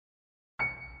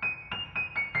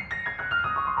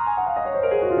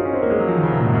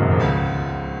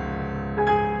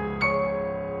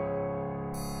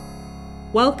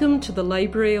Welcome to the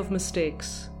Library of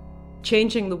Mistakes,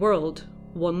 changing the world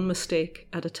one mistake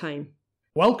at a time.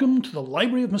 Welcome to the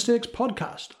Library of Mistakes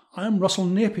podcast. I am Russell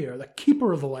Napier, the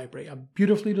keeper of the library, a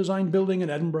beautifully designed building in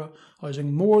Edinburgh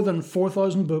housing more than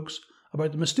 4,000 books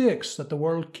about the mistakes that the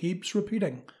world keeps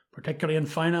repeating, particularly in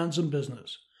finance and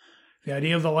business. The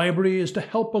idea of the library is to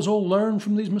help us all learn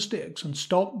from these mistakes and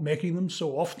stop making them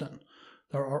so often.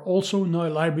 There are also now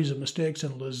libraries of mistakes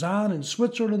in Lausanne in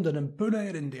Switzerland and in Pune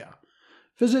in India.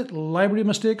 Visit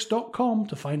libraryofmistakes.com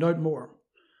to find out more.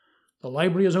 The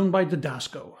library is owned by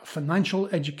Didasco, a financial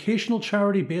educational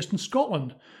charity based in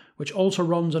Scotland, which also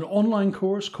runs an online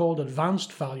course called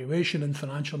Advanced Valuation in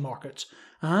Financial Markets,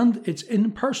 and its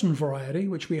in-person variety,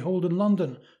 which we hold in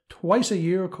London twice a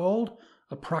year, called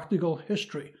A Practical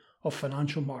History of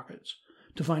Financial Markets.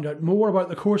 To find out more about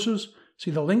the courses, see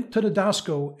the link to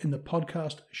Didasco in the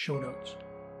podcast show notes.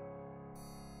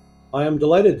 I am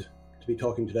delighted to be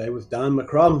talking today with Dan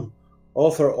McCrum,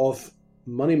 author of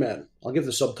Money Men. I'll give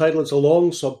the subtitle. It's a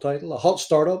long subtitle. A hot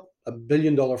startup, a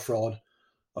billion-dollar fraud,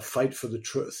 a fight for the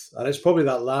truth. And it's probably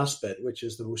that last bit, which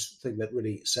is the most thing that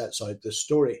really sets out this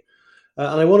story.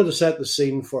 And I wanted to set the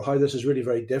scene for how this is really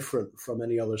very different from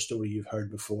any other story you've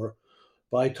heard before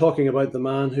by talking about the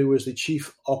man who was the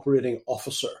chief operating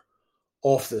officer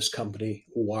of this company,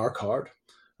 Wirecard.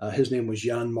 His name was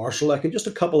Jan Marsalek, and just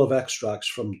a couple of extracts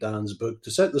from Dan's book to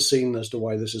set the scene as to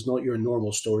why this is not your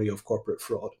normal story of corporate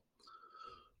fraud.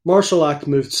 Marsalek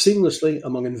moved seamlessly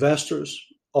among investors,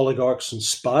 oligarchs and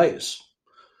spies.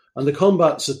 And to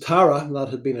combat Satara,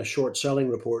 that had been a short-selling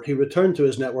report, he returned to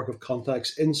his network of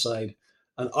contacts inside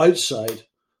and outside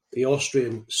the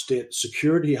Austrian state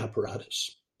security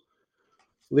apparatus.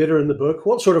 Later in the book,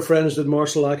 what sort of friends did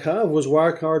Marsalek have? Was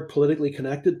Wirecard politically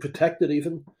connected, protected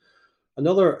even?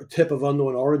 Another tip of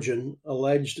unknown origin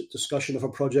alleged discussion of a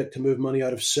project to move money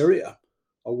out of Syria,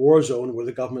 a war zone where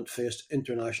the government faced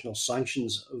international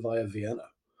sanctions via Vienna.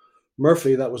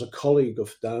 Murphy, that was a colleague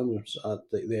of Dan's at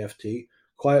the FT,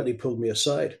 quietly pulled me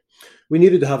aside. We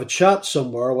needed to have a chat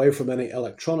somewhere away from any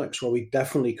electronics where we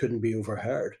definitely couldn't be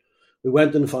overheard. We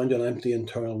went and found an empty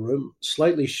internal room.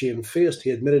 Slightly shamefaced, he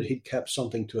admitted he'd kept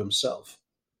something to himself.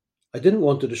 I didn't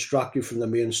want to distract you from the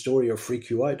main story or freak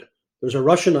you out. There's a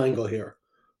Russian angle here.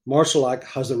 Marsalek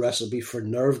has the recipe for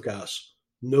nerve gas,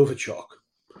 Novichok.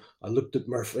 I looked at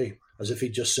Murphy as if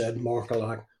he'd just said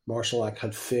Marsalek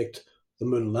had faked the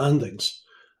moon landings.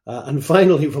 And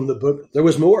finally, from the book, there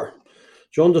was more.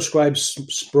 John describes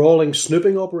sprawling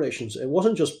snooping operations. It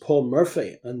wasn't just Paul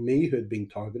Murphy and me who had been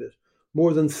targeted.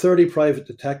 More than 30 private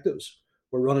detectives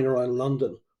were running around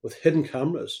London with hidden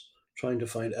cameras trying to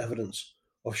find evidence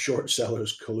of short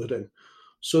sellers colluding.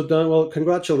 So, Dan, well,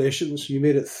 congratulations. You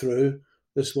made it through.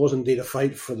 This was indeed a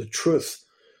fight for the truth.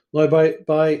 Now,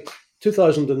 by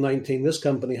 2019, this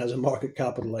company has a market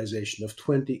capitalization of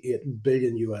 $28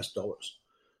 billion US.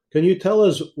 Can you tell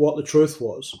us what the truth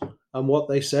was and what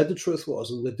they said the truth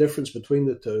was and the difference between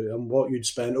the two and what you'd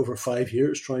spent over 5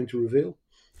 years trying to reveal?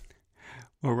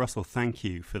 Well, Russell, thank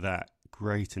you for that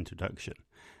great introduction.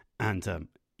 And Jan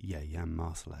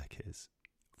Marsalek is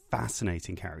a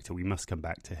fascinating character. We must come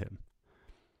back to him.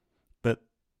 But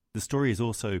the story is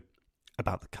also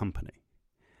about the company.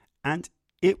 And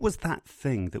it was that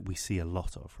thing that we see a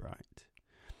lot of, right?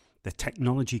 The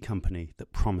technology company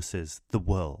that promises the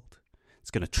world. It's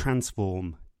going to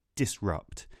transform,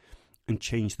 disrupt, and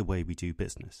change the way we do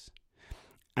business.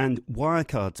 And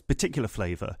Wirecard's particular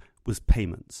flavour was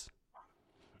payments.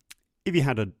 If you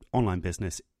had an online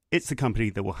business, it's the company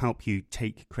that will help you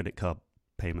take credit card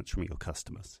payments from your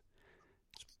customers.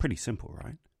 It's pretty simple,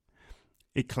 right?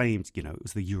 It claimed, it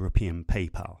was the European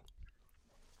PayPal.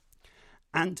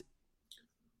 And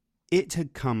it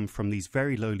had come from these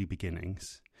very lowly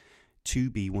beginnings to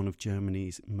be one of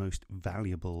Germany's most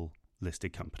valuable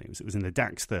listed companies. It was in the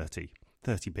DAX 30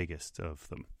 biggest of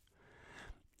them.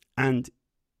 And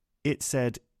it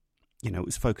said, it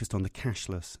was focused on the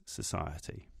cashless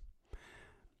society.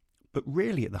 But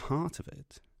really at the heart of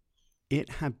it, it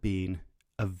had been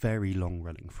a very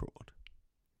long-running fraud.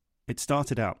 It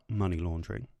started out money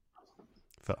laundering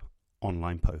for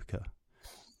online poker,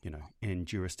 in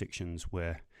jurisdictions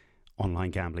where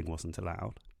online gambling wasn't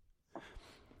allowed.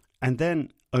 And then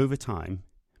over time,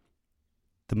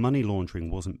 the money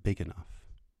laundering wasn't big enough.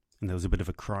 And there was a bit of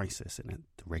a crisis in it.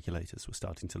 The regulators were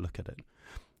starting to look at it.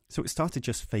 So it started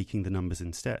just faking the numbers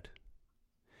instead.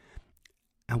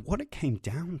 And what it came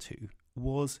down to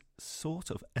was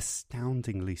sort of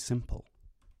astoundingly simple.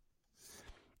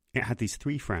 It had these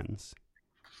three friends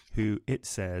who it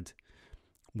said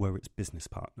were its business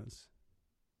partners.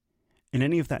 And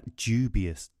any of that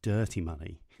dubious, dirty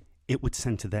money, it would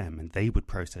send to them and they would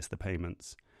process the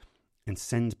payments and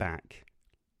send back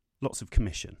lots of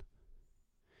commission.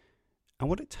 And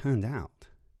what it turned out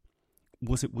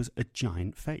was it was a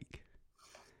giant fake.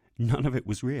 None of it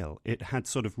was real. It had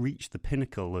sort of reached the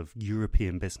pinnacle of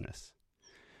European business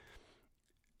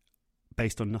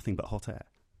based on nothing but hot air.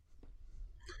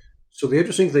 So the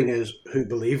interesting thing is who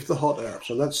believed the hot air.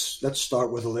 So let's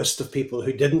start with a list of people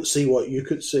who didn't see what you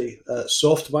could see.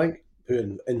 SoftBank,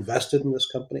 who invested in this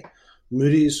company.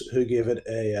 Moody's, who gave it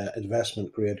a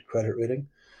investment grade credit rating.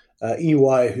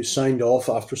 EY, who signed off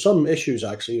after some issues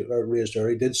actually raised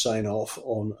early, did sign off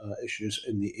on issues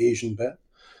in the Asian bit.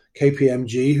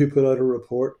 KPMG, who put out a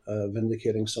report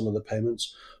vindicating some of the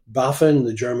payments. BaFin,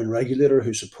 the German regulator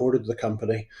who supported the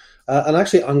company. And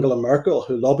actually Angela Merkel,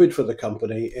 who lobbied for the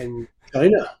company in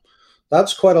China.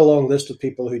 That's quite a long list of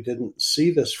people who didn't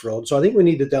see this fraud. So I think we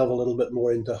need to delve a little bit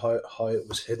more into how it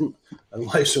was hidden and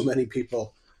why so many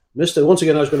people missed it. Once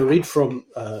again, I was going to read from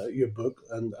your book.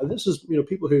 And this is,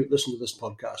 people who listen to this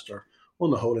podcast are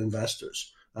on the whole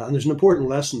investors. And there's an important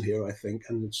lesson here, I think,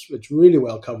 and it's really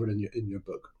well covered in your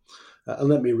book. And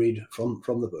let me read from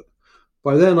the book.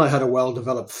 By then, I had a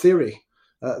well-developed theory.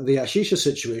 The Ashisha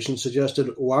situation suggested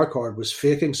Wirecard was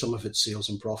faking some of its sales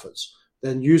and profits,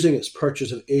 then using its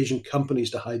purchase of Asian companies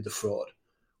to hide the fraud,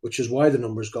 which is why the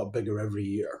numbers got bigger every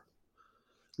year.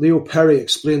 Leo Perry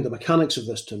explained the mechanics of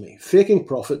this to me. Faking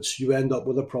profits, you end up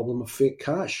with a problem of fake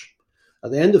cash.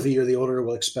 At the end of the year, the auditor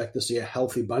will expect to see a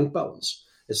healthy bank balance.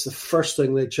 It's the first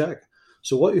thing they check.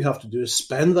 So what you have to do is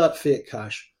spend that fake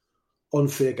cash on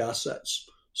fake assets.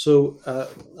 So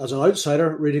as an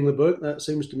outsider reading the book, that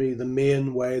seems to me the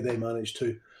main way they managed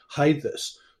to hide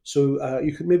this. So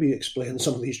you could maybe explain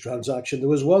some of these transactions. There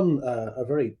was one, a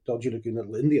very dodgy-looking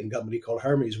little Indian company called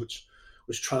Hermes, which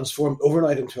was transformed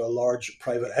overnight into a large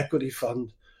private equity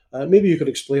fund. Maybe you could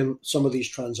explain some of these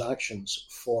transactions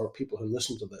for people who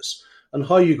listen to this and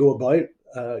how you go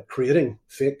about creating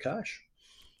fake cash.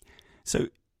 So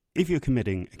if you're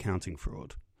committing accounting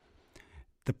fraud,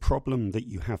 the problem that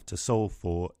you have to solve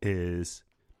for is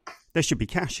there should be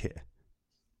cash here,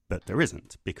 but there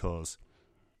isn't because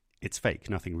it's fake,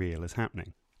 nothing real is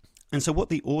happening. And so what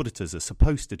the auditors are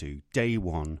supposed to do day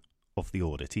one of the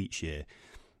audit each year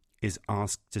is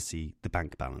ask to see the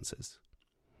bank balances.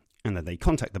 And then they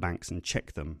contact the banks and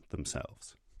check them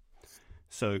themselves.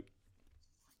 So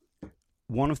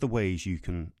one of the ways you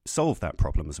can solve that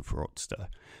problem as a fraudster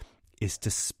is to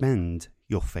spend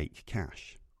your fake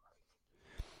cash.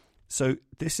 So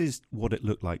this is what it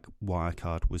looked like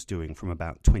Wirecard was doing from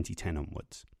about 2010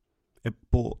 onwards. It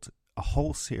bought a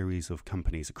whole series of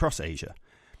companies across Asia.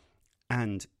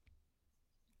 And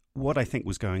what I think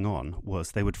was going on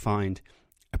was they would find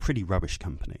a pretty rubbish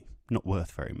company, not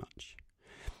worth very much.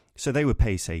 So they would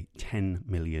pay, say, 10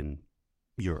 million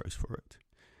euros for it.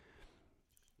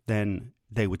 Then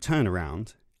they would turn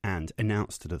around and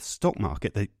announce to the stock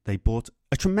market that they bought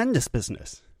a tremendous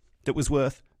business that was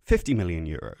worth 50 million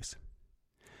euros.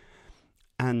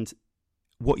 And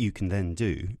what you can then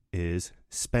do is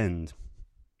spend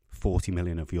 40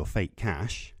 million of your fake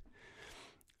cash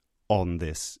on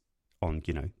this,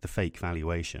 the fake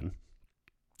valuation.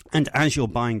 And as you're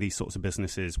buying these sorts of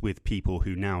businesses with people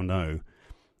who now know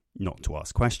not to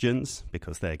ask questions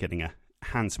because they're getting a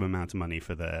handsome amount of money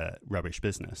for their rubbish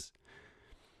business,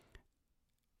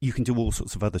 you can do all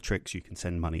sorts of other tricks. You can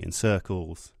send money in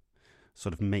circles,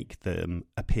 sort of make them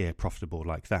appear profitable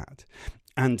like that.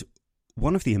 And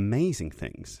one of the amazing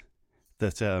things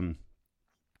that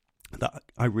that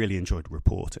I really enjoyed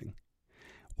reporting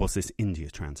was this India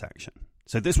transaction.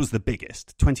 So this was the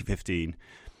biggest. 2015,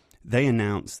 they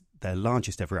announced their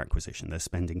largest ever acquisition. They're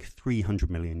spending 300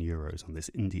 million euros on this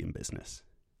Indian business.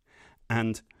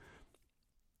 And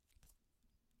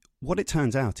what it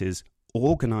turns out is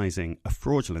organizing a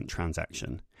fraudulent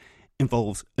transaction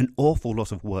involves an awful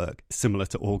lot of work similar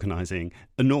to organizing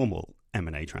a normal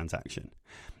M&A transaction.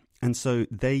 And so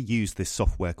they use this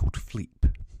software called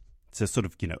Fleep. It's a sort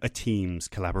of, a Teams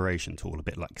collaboration tool, a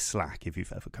bit like Slack if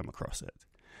you've ever come across it.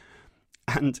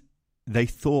 And they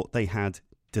thought they had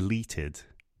deleted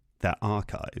their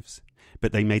archives,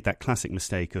 but they made that classic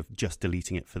mistake of just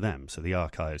deleting it for them. So the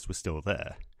archives were still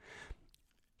there.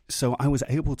 So I was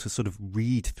able to sort of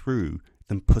read through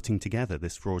them putting together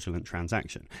this fraudulent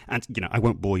transaction. And, I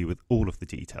won't bore you with all of the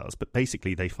details, but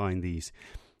basically they find these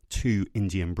two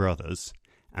Indian brothers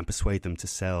and persuade them to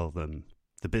sell them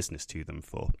the business to them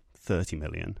for 30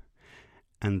 million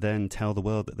and then tell the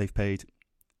world that they've paid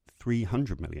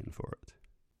 300 million for it.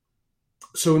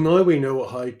 So now we know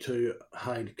how to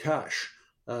hide cash.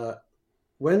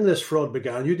 When this fraud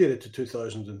began, you did it to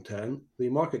 2010. The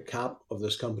market cap of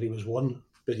this company was 1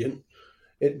 billion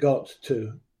it got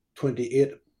to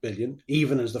 28 billion,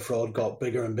 even as the fraud got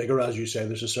bigger and bigger. As you say,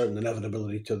 there's a certain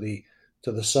inevitability to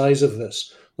the size of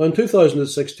this. Now, in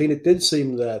 2016, it did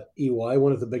seem that EY,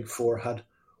 one of the big four, had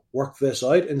worked this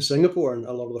out in Singapore, and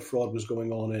a lot of the fraud was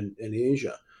going on in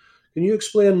Asia. Can you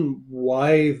explain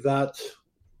why that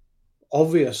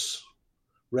obvious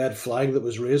red flag that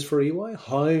was raised for EY,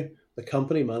 how the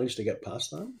company managed to get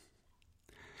past that?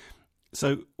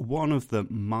 So one of the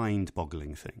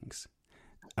mind-boggling things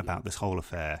about this whole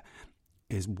affair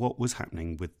is what was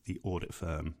happening with the audit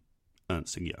firm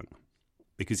Ernst & Young,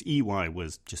 because EY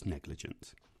was just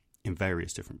negligent in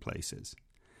various different places.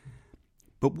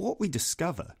 But what we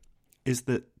discover is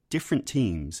that different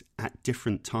teams at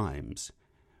different times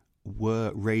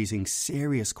were raising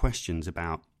serious questions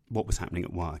about what was happening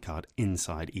at Wirecard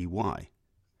inside EY.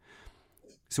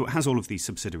 So it has all of these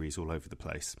subsidiaries all over the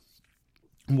place.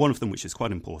 One of them, which is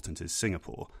quite important, is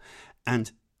Singapore.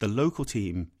 And the local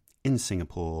team in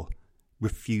Singapore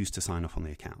refused to sign off on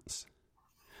the accounts.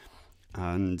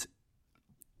 And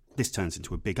this turns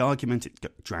into a big argument.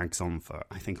 It drags on for,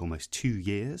 I think, almost 2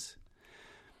 years.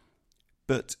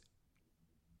 But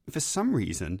for some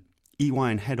reason,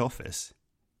 EY and head office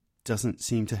doesn't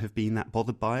seem to have been that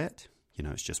bothered by it. You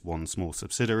know, it's just one small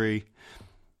subsidiary.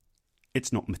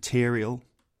 It's not material.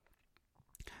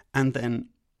 And then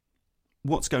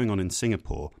what's going on in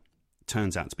Singapore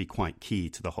turns out to be quite key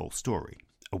to the whole story.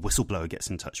 A whistleblower gets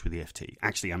in touch with the FT.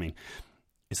 Actually, I mean,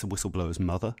 it's the whistleblower's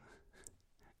mother.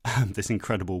 This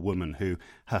incredible woman who,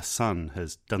 her son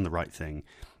has done the right thing,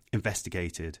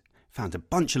 investigated, found a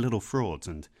bunch of little frauds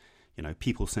and, you know,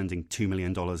 people sending $2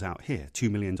 million out here, $2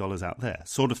 million out there,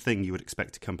 sort of thing you would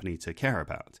expect a company to care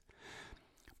about.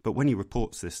 But when he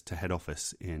reports this to head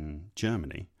office in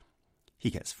Germany, he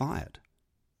gets fired.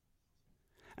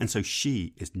 And so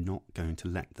she is not going to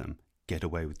let them get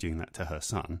away with doing that to her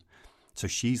son. So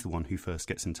she's the one who first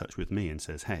gets in touch with me and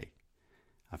says, hey,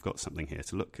 I've got something here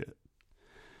to look at.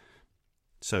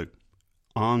 So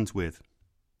armed with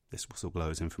this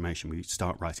whistleblower's information, we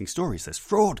start writing stories. There's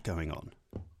fraud going on.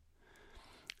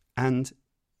 And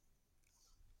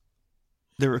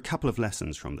there are a couple of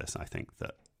lessons from this, I think,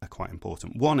 that are quite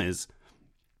important. One is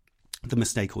the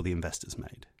mistake all the investors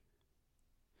made.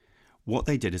 What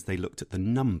they did is they looked at the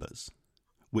numbers,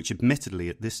 which admittedly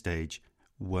at this stage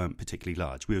weren't particularly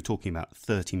large. We were talking about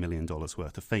 $30 million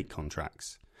worth of fake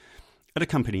contracts at a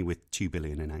company with $2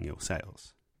 billion in annual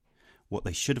sales. What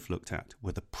they should have looked at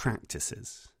were the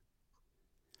practices.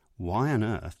 Why on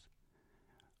earth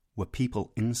were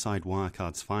people inside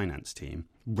Wirecard's finance team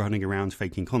running around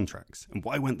faking contracts? And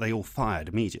why weren't they all fired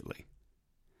immediately?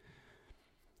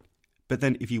 But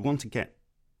then if you want to get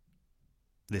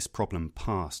this problem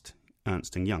past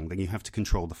Ernst & Young, then you have to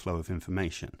control the flow of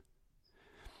information.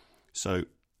 So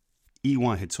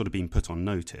EY had sort of been put on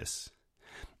notice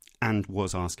and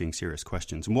was asking serious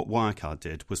questions. And what Wirecard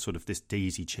did was sort of this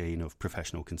daisy chain of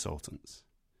professional consultants.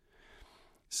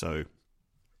 So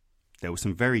there were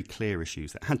some very clear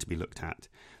issues that had to be looked at.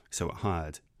 So it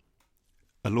hired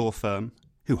a law firm,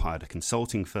 who hired a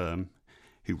consulting firm,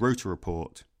 who wrote a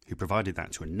report, who provided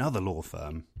that to another law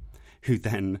firm, who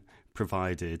then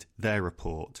provided their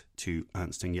report to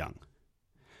Ernst & Young.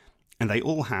 And they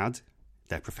all had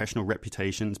their professional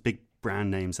reputations, big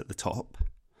brand names at the top.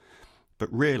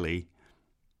 But really,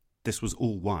 this was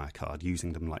all Wirecard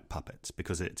using them like puppets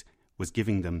because it was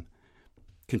giving them,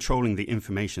 controlling the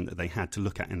information that they had to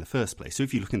look at in the first place. So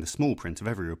if you look in the small print of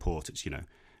every report, it's,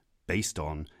 based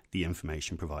on the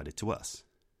information provided to us.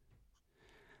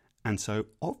 And so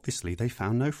obviously they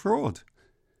found no fraud.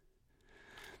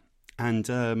 And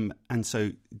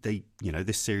so they,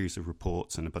 this series of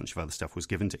reports and a bunch of other stuff was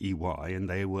given to EY, and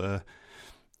they were,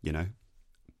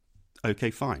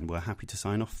 okay, fine, we're happy to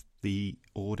sign off the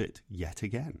audit yet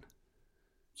again.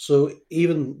 So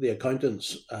even the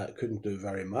accountants couldn't do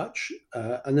very much.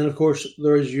 And then, of course,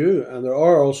 there is you, and there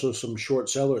are also some short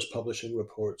sellers publishing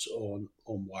reports on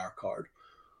Wirecard.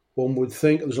 One would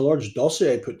think there's a large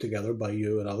dossier put together by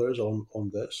you and others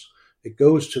on this. It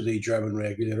goes to the German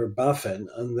regulator, BaFin,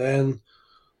 and then,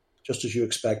 just as you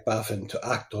expect BaFin to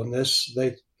act on this,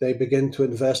 they begin to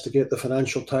investigate the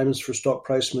Financial Times for stock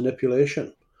price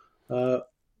manipulation. So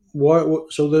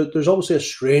there's obviously a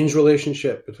strange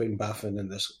relationship between BaFin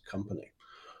and this company.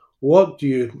 What do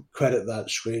you credit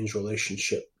that strange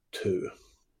relationship to?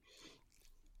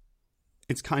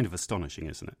 It's kind of astonishing,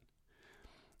 isn't it?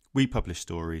 We publish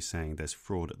stories saying there's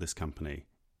fraud at this company,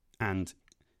 and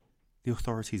the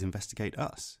authorities investigate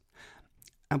us.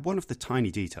 And one of the tiny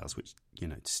details which,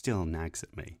 still nags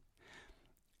at me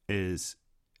is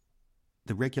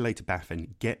the regulator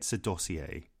BaFin gets a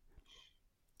dossier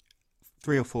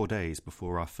 3 or 4 days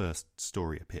before our first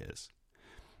story appears.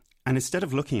 And instead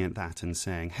of looking at that and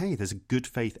saying, hey, there's a good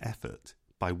faith effort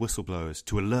by whistleblowers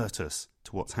to alert us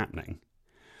to what's happening,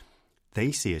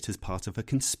 they see it as part of a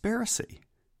conspiracy.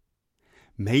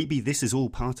 Maybe this is all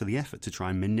part of the effort to try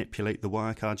and manipulate the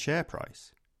Wirecard share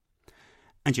price.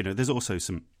 And, there's also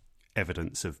some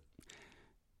evidence of,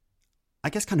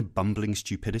 I guess, kind of bumbling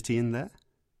stupidity in there.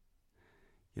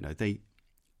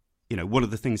 One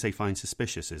of the things they find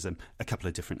suspicious is a couple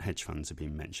of different hedge funds have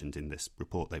been mentioned in this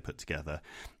report they put together.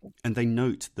 And they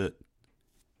note that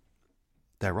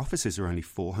their offices are only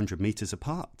 400 meters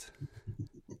apart.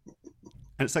 And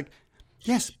it's like,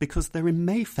 yes, because they're in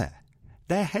Mayfair.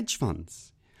 They're hedge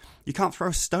funds. You can't throw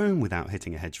a stone without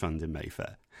hitting a hedge fund in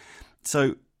Mayfair.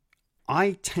 So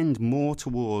I tend more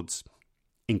towards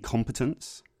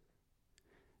incompetence.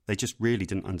 They just really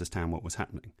didn't understand what was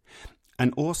happening.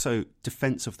 And also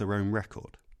defense of their own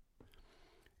record.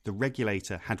 The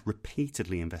regulator had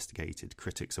repeatedly investigated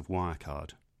critics of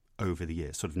Wirecard over the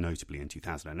years, sort of notably in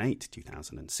 2008,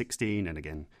 2016, and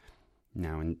again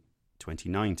now in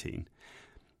 2019.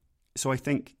 So I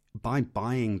think by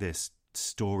buying this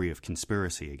story of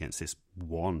conspiracy against this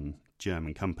one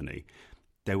German company,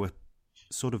 they were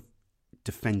sort of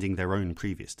defending their own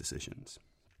previous decisions.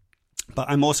 But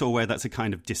I'm also aware that's a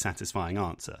kind of dissatisfying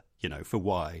answer, for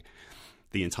why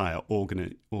the entire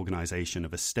organisation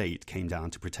of a state came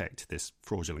down to protect this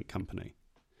fraudulent company.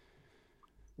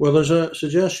 Well, there's a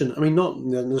suggestion, not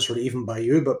necessarily even by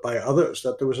you, but by others,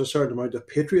 that there was a certain amount of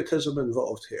patriotism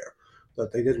involved here,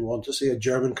 that they didn't want to see a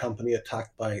German company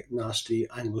attacked by nasty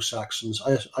Anglo-Saxons.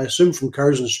 I assume from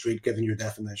Curzon Street, given your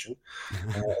definition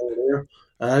earlier.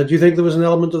 Do you think there was an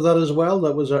element of that as well?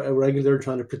 That was a regulator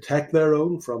trying to protect their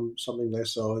own from something they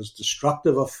saw as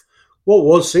destructive of what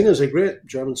was seen as a great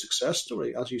German success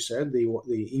story, as you said, the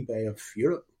eBay of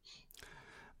Europe.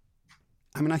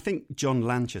 I think John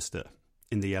Lanchester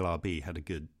in the LRB had a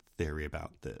good theory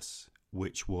about this,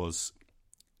 which was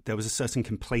there was a certain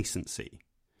complacency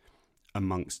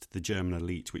amongst the German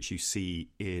elite, which you see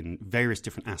in various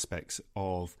different aspects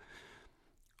of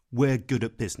we're good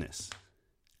at business.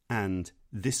 And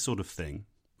this sort of thing,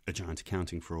 a giant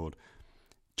accounting fraud,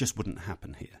 just wouldn't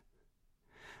happen here.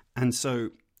 And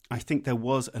so I think there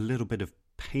was a little bit of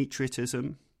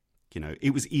patriotism.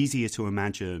 It was easier to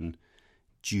imagine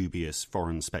dubious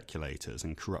foreign speculators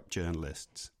and corrupt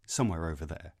journalists somewhere over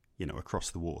there, across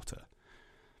the water.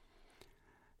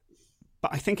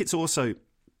 But I think it's also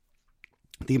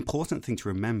the important thing to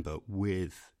remember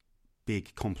with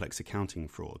big complex accounting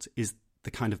frauds is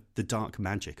the dark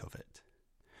magic of it,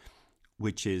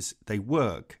 which is they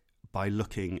work by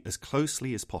looking as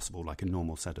closely as possible like a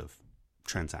normal set of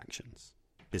transactions,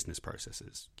 business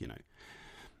processes,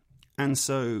 And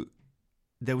so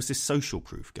there was this social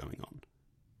proof going on.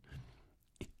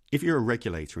 If you're a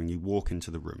regulator and you walk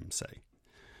into the room, say,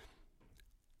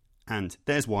 and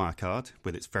there's Wirecard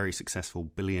with its very successful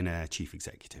billionaire chief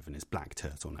executive and his black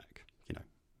turtleneck,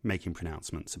 making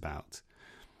pronouncements about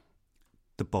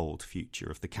the bold future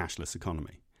of the cashless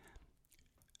economy.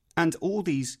 And all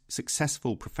these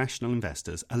successful professional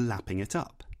investors are lapping it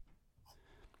up.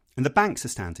 And the banks are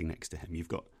standing next to him. You've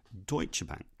got Deutsche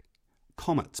Bank,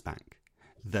 Commerzbank.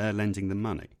 They're lending them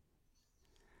money.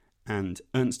 And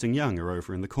Ernst & Young are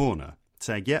over in the corner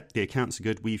saying, yep, the accounts are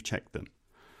good, we've checked them.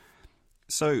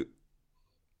 So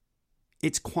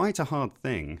it's quite a hard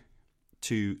thing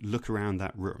to look around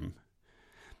that room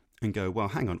and go, well,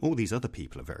 hang on, all these other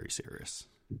people are very serious.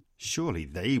 Surely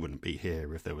they wouldn't be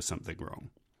here if there was something wrong.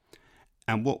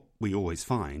 And what we always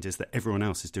find is that everyone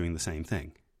else is doing the same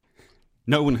thing.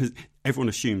 Everyone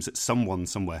assumes that someone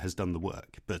somewhere has done the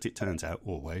work, but it turns out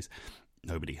always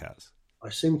nobody has. I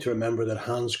seem to remember that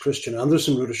Hans Christian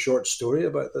Andersen wrote a short story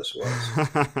about this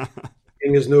once.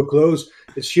 King has no clothes.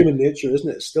 It's human nature, isn't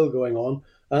it? It's still going on.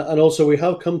 And also, we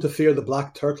have come to fear the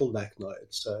black turtleneck now.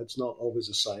 It's not always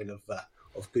a sign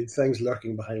of good things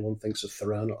lurking behind one thinks of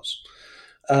Theranos.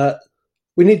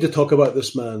 We need to talk about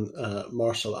this man,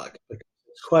 Marsalak, because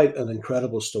it's quite an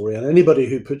incredible story. And anybody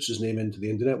who puts his name into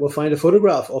the internet will find a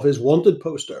photograph of his wanted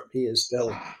poster. He is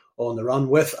still on the run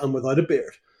with and without a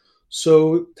beard.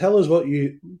 So tell us what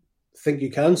you think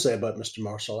you can say about Mr.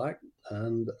 Marsalak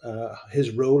and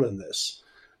his role in this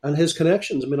and his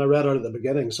connections. I mean, I read out at the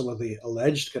beginning some of the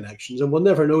alleged connections, and one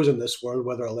never knows in this world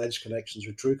whether alleged connections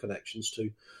are true connections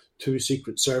to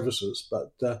secret services.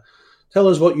 But tell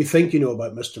us what you think you know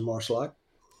about Mr. Marsalak.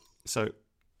 So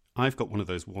I've got one of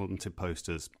those wanted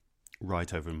posters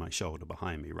right over my shoulder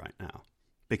behind me right now,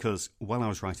 because while I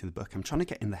was writing the book, I'm trying to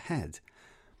get in the head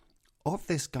of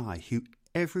this guy who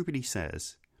everybody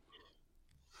says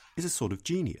is a sort of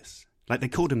genius. Like, they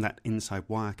called him that inside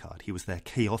Wirecard. He was their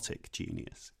chaotic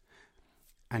genius.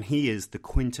 And he is the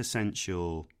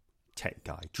quintessential tech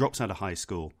guy. Drops out of high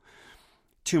school,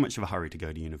 too much of a hurry to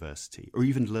go to university or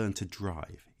even learn to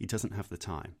drive. He doesn't have the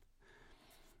time.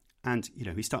 And,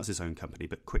 he starts his own company,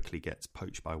 but quickly gets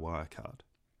poached by Wirecard.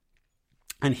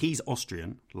 And he's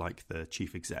Austrian, like the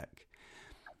chief exec,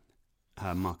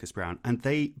 Marcus Brown. And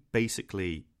they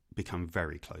basically become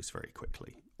very close very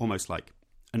quickly, almost like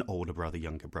an older brother,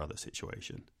 younger brother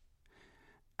situation.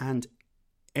 And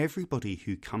everybody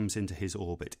who comes into his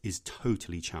orbit is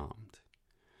totally charmed.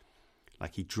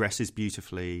 Like, he dresses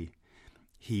beautifully.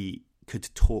 He could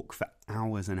talk for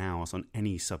hours and hours on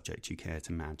any subject you care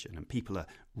to imagine, and people are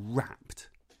rapt.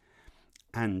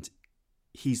 And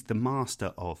he's the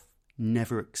master of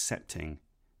never accepting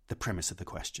the premise of the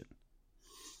question.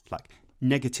 Like,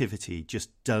 negativity just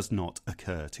does not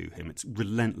occur to him. It's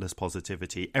relentless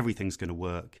positivity. Everything's going to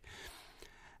work.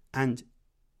 And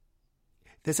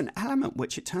there's an element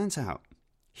which, it turns out,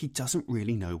 he doesn't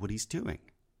really know what he's doing.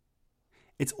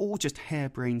 It's all just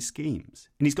harebrained schemes.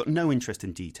 And he's got no interest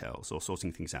in details or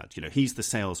sorting things out. He's the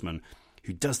salesman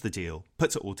who does the deal,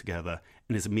 puts it all together,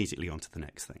 and is immediately on to the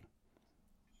next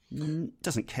thing.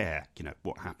 Doesn't care,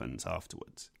 what happens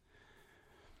afterwards.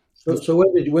 So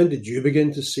when did you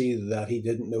begin to see that he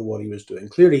didn't know what he was doing?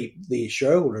 Clearly, the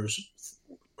shareholders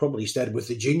probably stayed with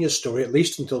the genius story, at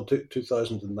least until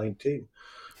 2019.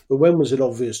 But when was it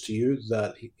obvious to you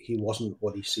that he wasn't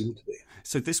what he seemed to be?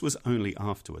 So this was only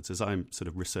afterwards, as I'm sort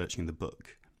of researching the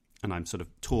book, and I'm sort of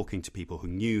talking to people who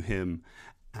knew him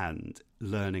and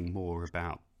learning more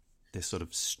about this sort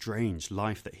of strange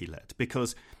life that he led.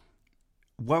 Because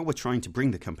while we're trying to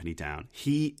bring the company down,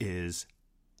 he is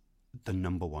the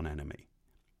number one enemy.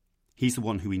 He's the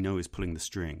one who we know is pulling the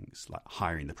strings, like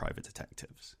hiring the private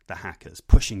detectives, the hackers,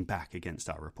 pushing back against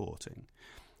our reporting,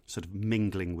 sort of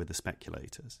mingling with the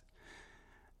speculators.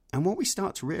 And what we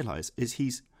start to realize is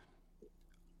he's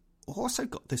also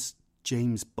got this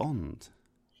James Bond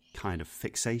kind of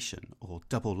fixation or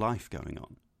double life going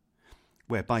on,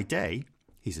 where by day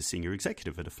he's a senior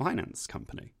executive at a finance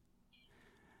company.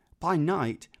 By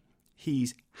night,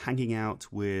 he's hanging out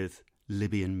with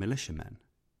Libyan militiamen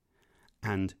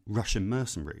and Russian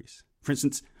mercenaries. For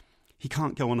instance, he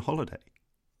can't go on holiday.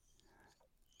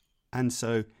 And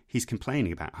so he's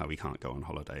complaining about how he can't go on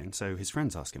holiday. And so his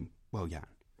friends ask him, well, Jan,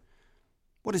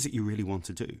 what is it you really want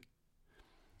to do?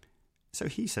 So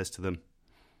he says to them,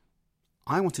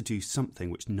 I want to do something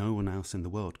which no one else in the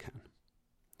world can.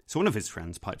 So one of his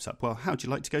friends pipes up, well, how'd you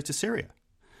like to go to Syria?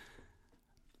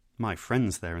 My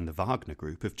friends there in the Wagner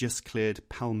group have just cleared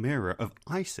Palmyra of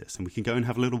ISIS, and we can go and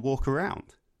have a little walk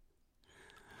around.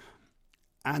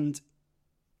 And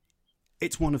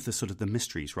it's one of the sort of the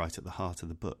mysteries right at the heart of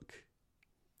the book,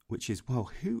 which is,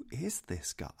 well, who is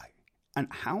this guy? And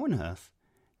how on earth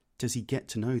does he get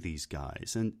to know these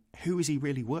guys? And who is he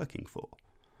really working for?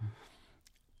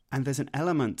 And there's an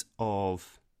element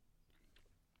of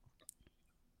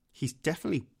he's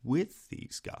definitely with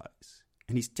these guys.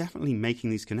 And he's definitely making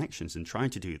these connections and trying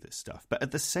to do this stuff. But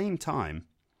at the same time,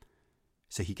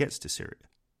 so he gets to Syria.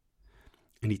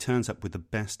 And he turns up with the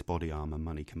best body armor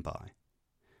money can buy.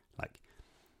 Like,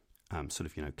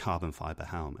 carbon fiber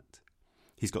helmet.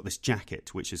 He's got this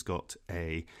jacket which has got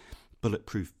a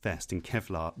bulletproof vest and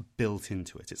Kevlar built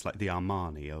into it. It's like the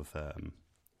Armani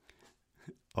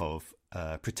of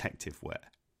protective wear.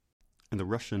 And the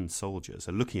Russian soldiers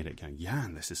are looking at it going,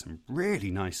 Jan, this is some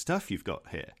really nice stuff you've got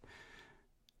here.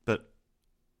 But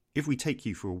if we take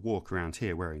you for a walk around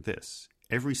here wearing this,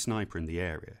 every sniper in the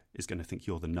area is going to think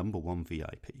you're the number one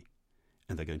VIP,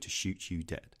 and they're going to shoot you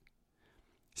dead.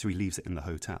 So he leaves it in the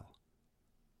hotel.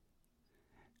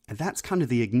 And that's kind of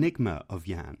the enigma of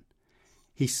Jan.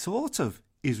 He sort of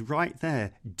is right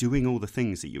there doing all the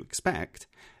things that you expect,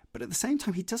 but at the same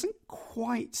time, he doesn't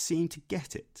quite seem to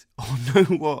get it or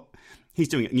know what he's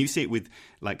doing. And you see it with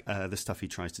the stuff he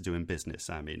tries to do in business.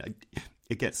 I mean,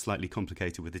 it gets slightly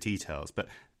complicated with the details, but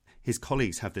his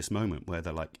colleagues have this moment where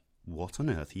they're like, what on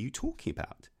earth are you talking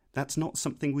about? That's not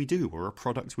something we do or a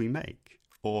product we make,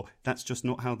 or that's just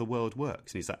not how the world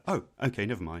works. And he's like, oh, okay,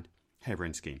 never mind.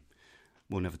 Harebrained scheme.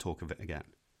 We'll never talk of it again.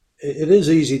 It is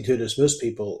easy to dismiss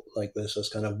people like this as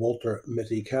kind of Walter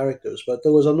Mitty characters, but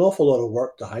there was an awful lot of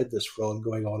work to hide this fraud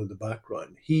going on in the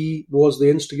background. He was the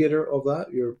instigator of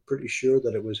that. You're pretty sure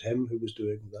that it was him who was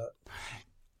doing that?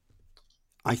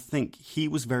 I think he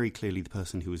was very clearly the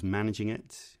person who was managing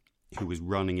it, who was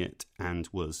running it, and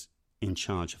was in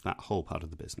charge of that whole part of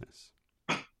the business.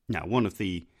 Now, one of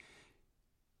the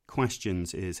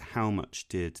questions is, how much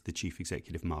did the chief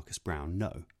executive Marcus Brown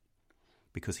know?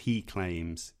 Because he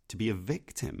claims to be a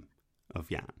victim of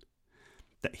Jan.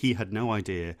 that he had no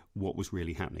idea what was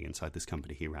really happening inside this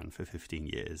company he ran for 15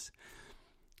 years,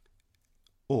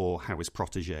 or how his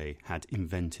protege had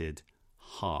invented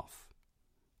half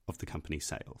of the company's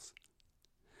sales.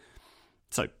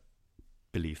 So,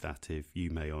 believe that if you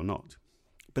may or not.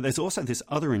 But there's also this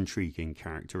other intriguing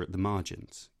character at the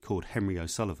margins called Henry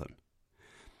O'Sullivan,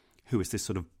 who is this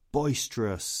sort of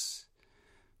boisterous,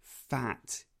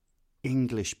 fat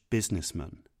English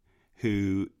businessman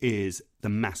who is the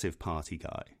massive party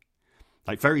guy,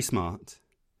 like very smart,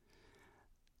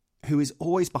 who is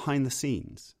always behind the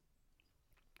scenes.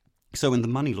 So in the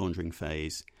money laundering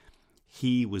phase,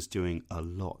 he was doing a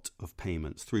lot of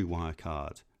payments through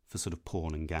Wirecard for sort of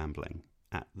porn and gambling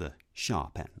at the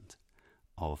sharp end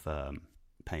of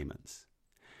payments.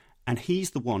 And he's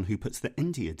the one who puts the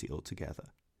India deal together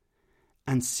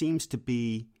and seems to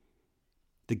be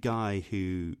the guy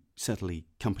who, certainly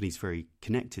companies very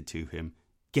connected to him,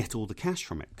 get all the cash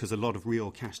from it, because a lot of real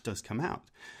cash does come out.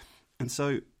 And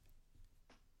so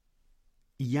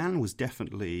Jan was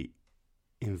definitely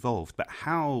involved, but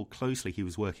how closely he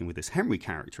was working with this Henry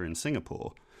character in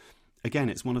Singapore, again,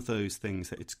 it's one of those things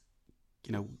that it's,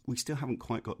 we still haven't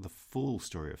quite got the full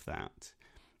story of that.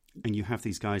 And you have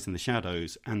these guys in the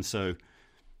shadows. And so,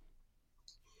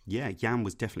 yeah, Jan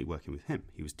was definitely working with him.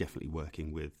 He was definitely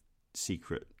working with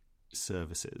secret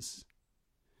services.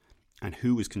 And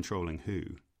who was controlling who?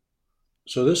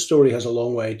 So this story has a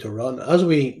long way to run. As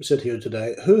we sit here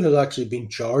today, who has actually been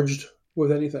charged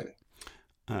with anything?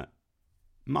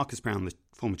 Marcus Brown, the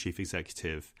former chief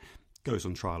executive, goes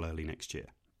on trial early next year.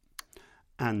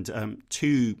 And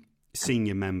two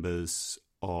senior members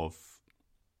of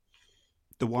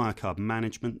the Wirecard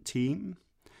management team,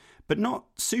 but not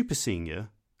super senior,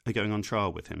 are going on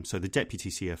trial with him. So the deputy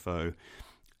CFO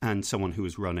and someone who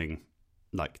was running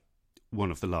like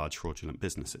one of the large fraudulent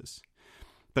businesses.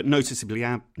 But noticeably,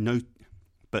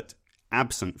 but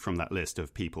absent from that list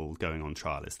of people going on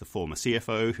trial is the former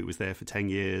CFO who was there for 10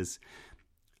 years,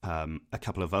 a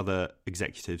couple of other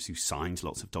executives who signed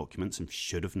lots of documents and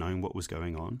should have known what was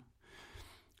going on.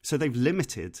 So they've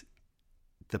limited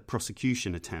the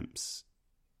prosecution attempts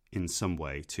in some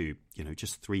way to,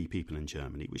 just 3 people in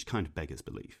Germany, which kind of beggars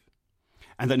belief.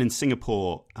 And then in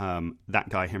Singapore, that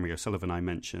guy, Henry O'Sullivan, I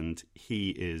mentioned,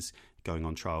 he is going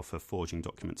on trial for forging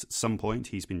documents. At some point,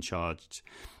 he's been charged,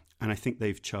 and I think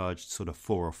they've charged sort of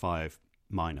 4 or 5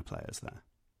 minor players there.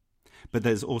 But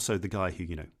there's also the guy who,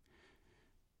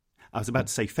 I was about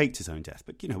to say faked his own death,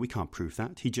 but, we can't prove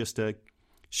that. He just,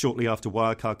 shortly after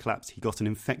Wirecard collapsed, he got an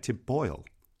infected boil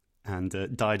and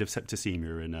died of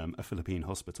septicemia in a Philippine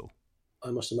hospital. I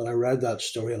must admit, I read that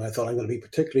story and I thought I'm going to be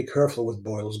particularly careful with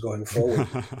boils going forward.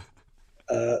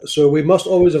 So we must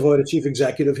always avoid a chief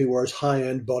executive who wears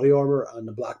high-end body armor and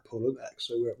a black polo neck.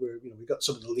 So we've got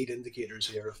some of the lead indicators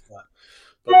here of that.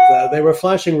 But they were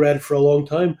flashing red for a long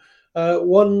time.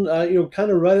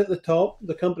 Kind of right at the top,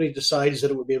 the company decides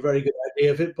that it would be a very good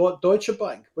idea if it bought Deutsche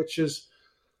Bank, which is,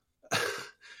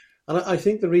 and I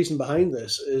think the reason behind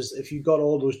this is if you got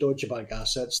all those Deutsche Bank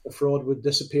assets, the fraud would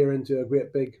disappear into a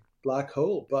great big black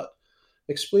hole. But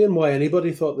explain why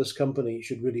anybody thought this company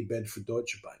should really bid for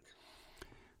Deutsche Bank.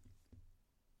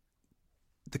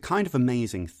 The kind of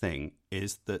amazing thing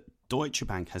is that Deutsche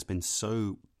Bank has been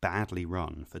so badly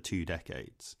run for 2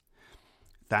 decades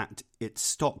that its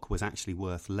stock was actually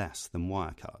worth less than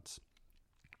Wirecard's.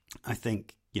 I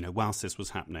think, whilst this was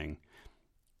happening,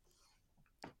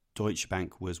 Deutsche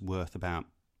Bank was worth about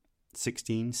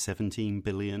 16, 17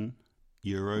 billion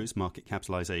euros market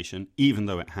capitalization, even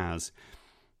though it has,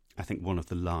 I think, one of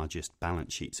the largest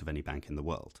balance sheets of any bank in the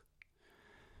world.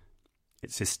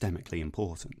 It's systemically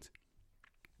important.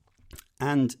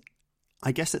 And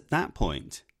I guess at that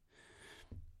point,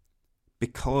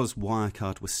 because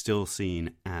Wirecard was still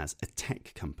seen as a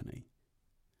tech company,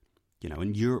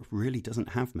 and Europe really doesn't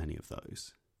have many of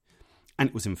those, and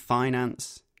it was in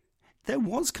finance, there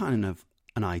was kind of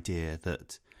an idea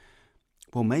that,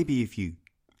 well, maybe if you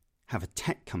have a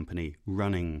tech company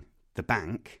running the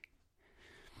bank,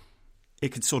 it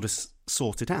could sort of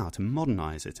sort it out and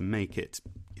modernize it and make it,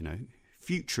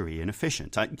 future-y and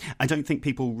efficient. I don't think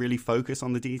people really focus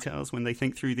on the details when they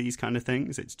think through these kind of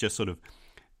things. It's just sort of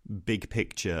big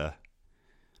picture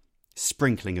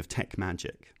sprinkling of tech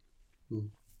magic.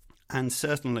 And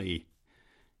certainly,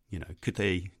 could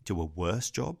they do a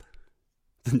worse job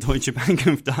than Deutsche Bank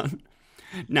have done?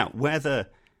 Now,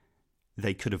 whether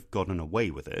they could have gotten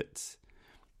away with it,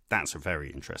 that's a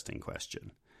very interesting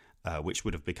question, which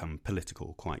would have become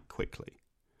political quite quickly.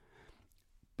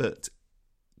 But,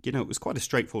 it was quite a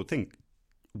straightforward thing.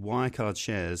 Wirecard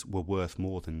shares were worth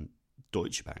more than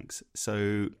Deutsche Bank's.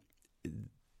 So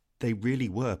they really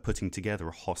were putting together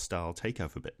a hostile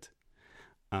takeover bid.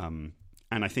 And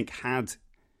I think had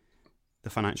the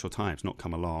Financial Times not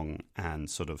come along and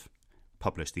sort of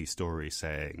published these stories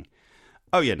saying,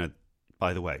 oh, yeah, no,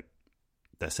 by the way,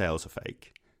 their sales are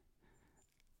fake,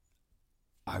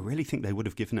 I really think they would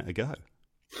have given it a go.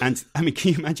 And, I mean,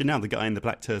 can you imagine now the guy in the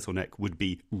black turtleneck would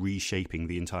be reshaping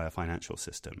the entire financial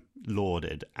system,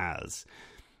 lauded as,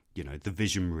 you know, the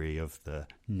visionary of the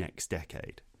next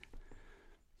decade?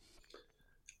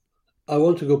 I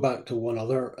want to go back to one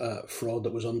other fraud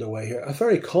that was underway here, a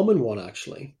very common one,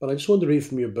 actually. But I just want to read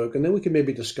from your book, and then we can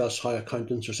maybe discuss how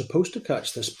accountants are supposed to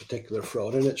catch this particular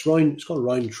fraud. And it's called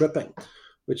round tripping,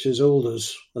 which is as old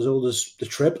as the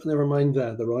trip, never mind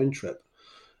the round trip.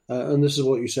 And this is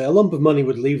what you say. A lump of money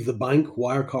would leave the bank,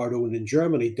 Wirecard owned in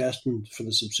Germany, destined for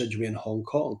the subsidiary in Hong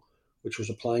Kong, which was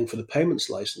applying for the payments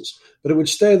license. But it would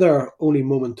stay there only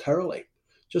momentarily,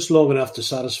 just long enough to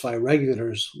satisfy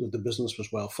regulators that the business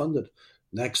was well funded.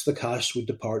 Next, the cash would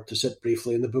depart to sit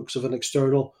briefly in the books of an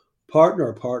external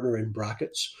partner in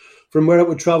brackets, from where it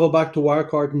would travel back to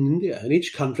Wirecard in India. In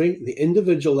each country, the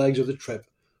individual legs of the trip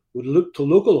would look to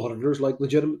local auditors like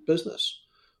legitimate business.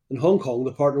 In Hong Kong,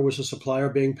 the partner was a supplier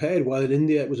being paid, while in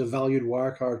India it was a valued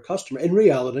Wirecard customer. In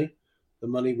reality, the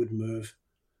money would move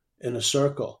in a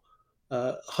circle.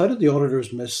 How did the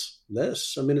auditors miss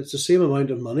this? I mean, it's the same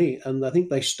amount of money, and I think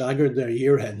they staggered their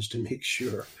year ends to make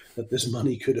sure that this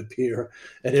money could appear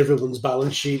at everyone's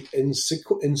balance sheet in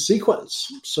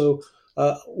sequence. So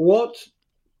what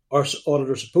are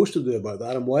auditors supposed to do about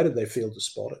that, and why did they fail to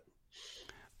spot it?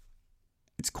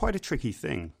 It's quite a tricky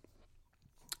thing,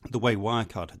 the way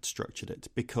Wirecard had structured it,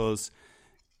 because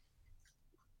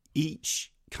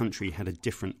each country had a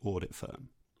different audit firm.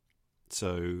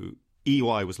 So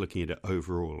EY was looking at it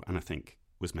overall, and I think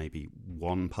was maybe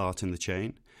one part in the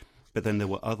chain, but then there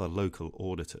were other local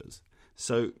auditors.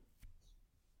 So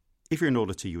if you're an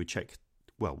auditor, you would check,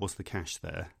 well, was the cash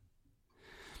there?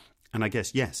 And I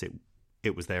guess, yes,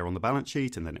 it was there on the balance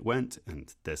sheet, and then it went,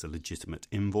 and there's a legitimate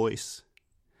invoice.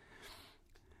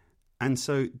 And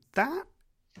so that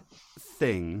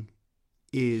thing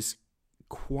is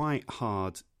quite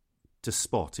hard to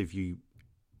spot if you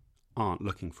aren't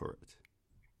looking for it.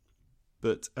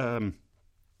 But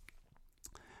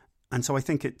and so I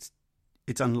think it's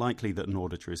unlikely that an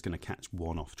auditor is going to catch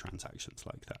one-off transactions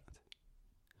like that.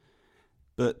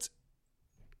 But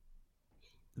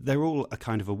they're all a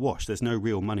kind of a wash. There's no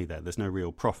real money there. There's no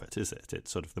real profit, is it?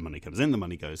 It's sort of the money comes in, the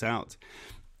money goes out.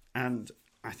 And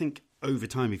I think over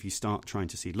time, if you start trying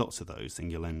to see lots of those, then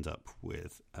you'll end up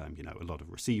with, a lot of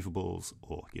receivables,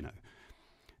 or,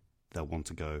 they'll want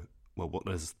to go, well, what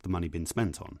has the money been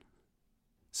spent on?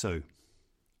 So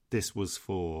this was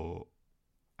for,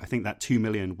 I think that 2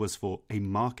 million was for a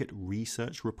market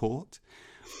research report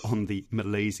on the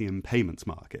Malaysian payments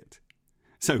market.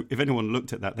 So if anyone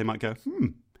looked at that, they might go,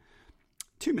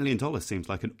 $2 million seems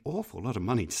like an awful lot of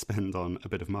money to spend on a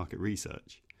bit of market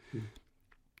research.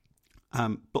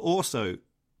 But also,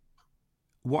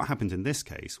 what happened in this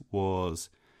case was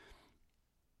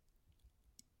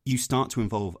you start to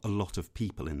involve a lot of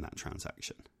people in that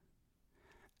transaction.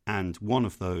 And one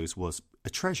of those was a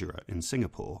treasurer in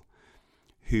Singapore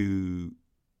who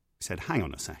said, hang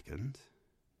on a second,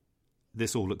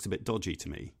 this all looks a bit dodgy to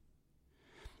me.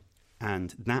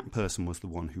 And that person was the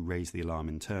one who raised the alarm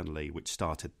internally, which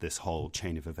started this whole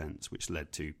chain of events, which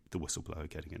led to the whistleblower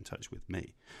getting in touch with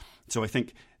me. So I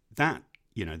think that,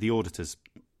 the auditors,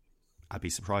 I'd be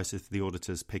surprised if the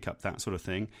auditors pick up that sort of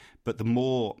thing. But the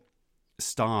more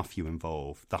staff you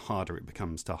involve, the harder it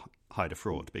becomes to hide a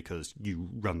fraud, because you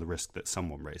run the risk that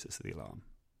someone raises the alarm.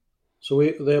 So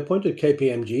they appointed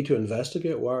KPMG to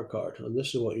investigate Wirecard, and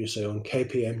this is what you say on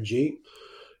KPMG.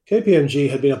 KPMG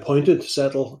had been appointed to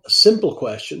settle a simple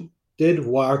question: did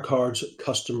Wirecard's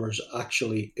customers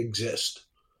actually exist?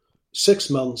 6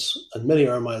 months and many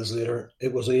air miles later,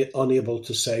 it was unable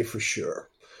to say for sure.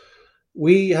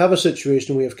 We have a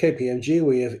situation, we have KPMG,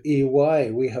 we have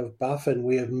EY, we have BaFin,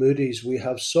 we have Moody's, we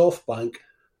have SoftBank.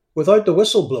 Without the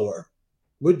whistleblower,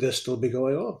 would this still be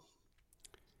going on?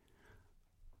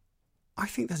 I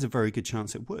think there's a very good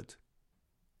chance it would.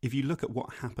 If you look at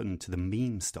what happened to the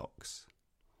meme stocks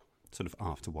sort of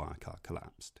after Wirecard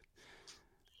collapsed,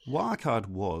 Wirecard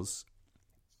was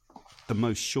the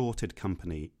most shorted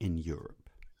company in Europe.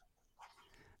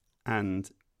 And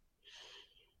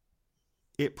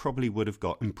it probably would have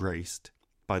got embraced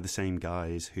by the same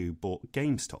guys who bought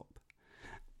GameStop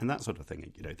and that sort of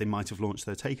thing. They might have launched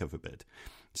their takeover bid.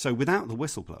 So without the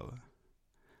whistleblower,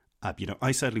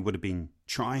 I certainly would have been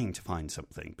trying to find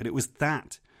something, but it was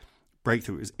that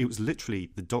breakthrough. It was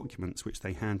literally the documents which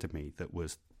they handed me that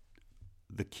was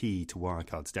the key to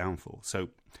Wirecard's downfall. So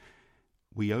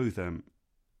we owe them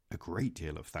a great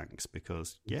deal of thanks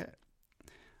because,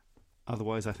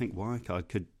 otherwise I think Wirecard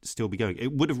could still be going.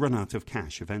 It would have run out of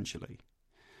cash eventually.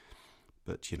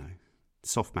 But,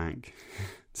 SoftBank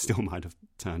still might have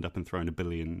turned up and thrown €1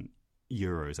 billion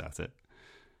at it.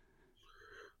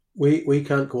 We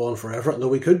can't go on forever, though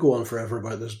we could go on forever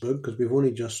about this book because we've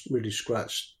only just really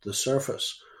scratched the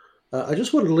surface. I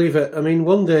just want to leave it. I mean,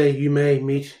 one day you may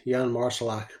meet Jan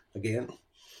Marsalak again.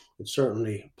 It's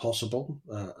certainly possible,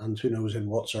 and who knows in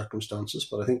what circumstances,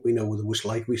 but I think we know the most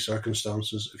likely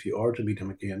circumstances if you are to meet him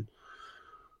again.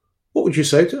 What would you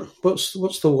say to him? What's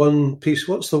the one piece,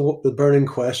 what's the burning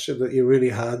question that you really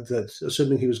had that,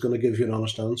 assuming he was going to give you an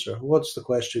honest answer, what's the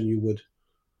question you would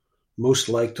most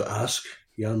like to ask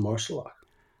Jan Marsalak?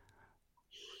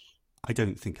 I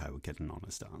don't think I would get an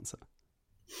honest answer.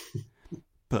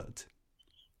 But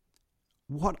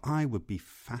what I would be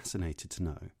fascinated to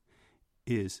know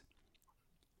is,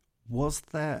 was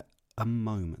there a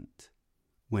moment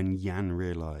when Jan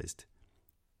realised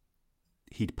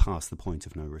he'd passed the point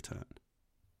of no return?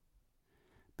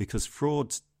 Because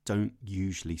frauds don't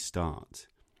usually start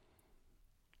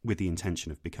with the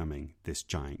intention of becoming this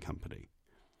giant company.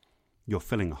 You're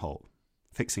filling a hole,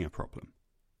 fixing a problem.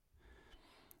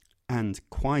 And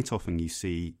quite often you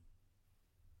see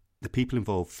the people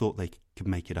involved thought they could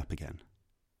make it up again.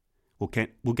 We'll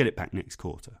get it back next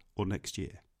quarter or next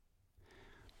year.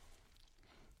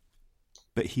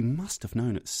 But he must have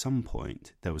known at some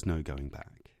point there was no going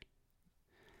back.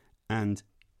 And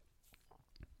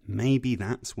maybe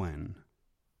that's when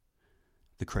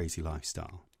the crazy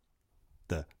lifestyle,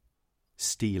 the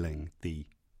stealing the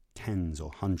tens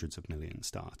or hundreds of millions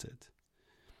started.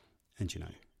 And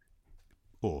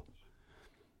or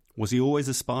was he always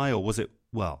a spy, or was it,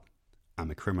 well, I'm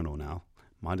a criminal now,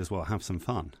 might as well have some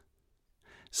fun?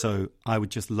 So I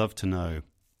would just love to know,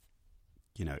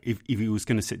 if he was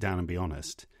going to sit down and be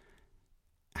honest,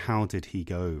 how did he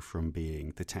go from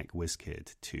being the tech whiz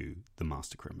kid to the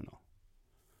master criminal?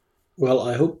 Well,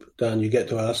 I hope, Dan, you get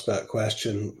to ask that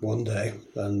question one day,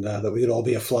 and that we could all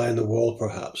be a fly in the wall,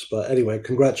 perhaps. But anyway,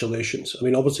 congratulations. I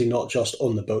mean, obviously not just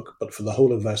on the book, but for the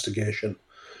whole investigation.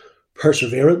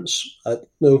 Perseverance at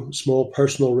no small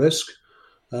personal risk.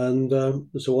 And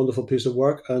it's a wonderful piece of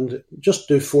work. And just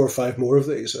do 4 or 5 more of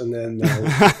these. And then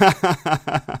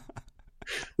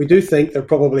we do think they're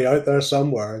probably out there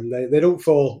somewhere. And they don't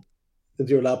fall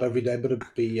into your lap every day. But it'd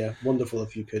be wonderful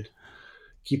if you could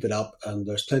keep it up. And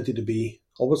there's plenty to be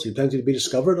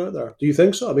discovered out there. Do you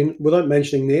think so? I mean, without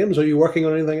mentioning names, are you working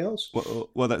on anything else?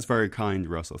 Well, that's very kind,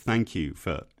 Russell. Thank you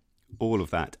for all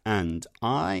of that. And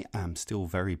I am still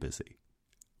very busy.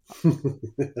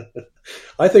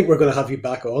 I think we're going to have you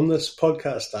back on this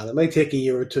podcast, Dan. It may take a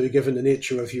year or two, given the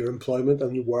nature of your employment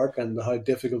and your work and how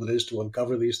difficult it is to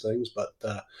uncover these things. But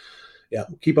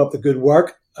keep up the good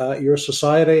work. Your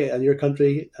society and your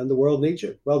country and the world need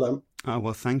you. Well done. Oh,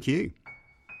 well, thank you.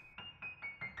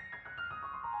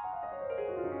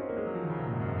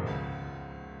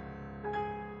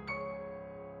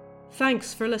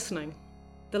 Thanks for listening.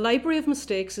 The Library of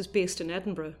Mistakes is based in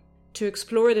Edinburgh. To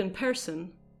explore it in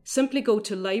person, simply go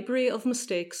to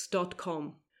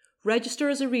libraryofmistakes.com, register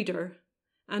as a reader,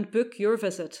 and book your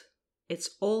visit.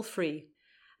 It's all free.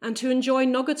 And to enjoy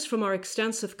nuggets from our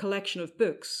extensive collection of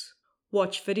books,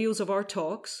 watch videos of our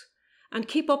talks, and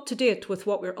keep up to date with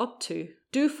what we're up to,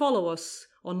 do follow us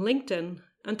on LinkedIn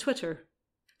and Twitter.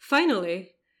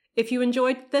 Finally, if you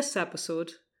enjoyed this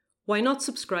episode, why not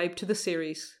subscribe to the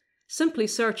series? Simply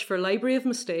search for Library of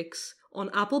Mistakes on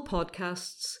Apple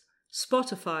Podcasts,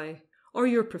 Spotify, or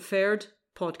your preferred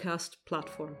podcast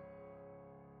platform.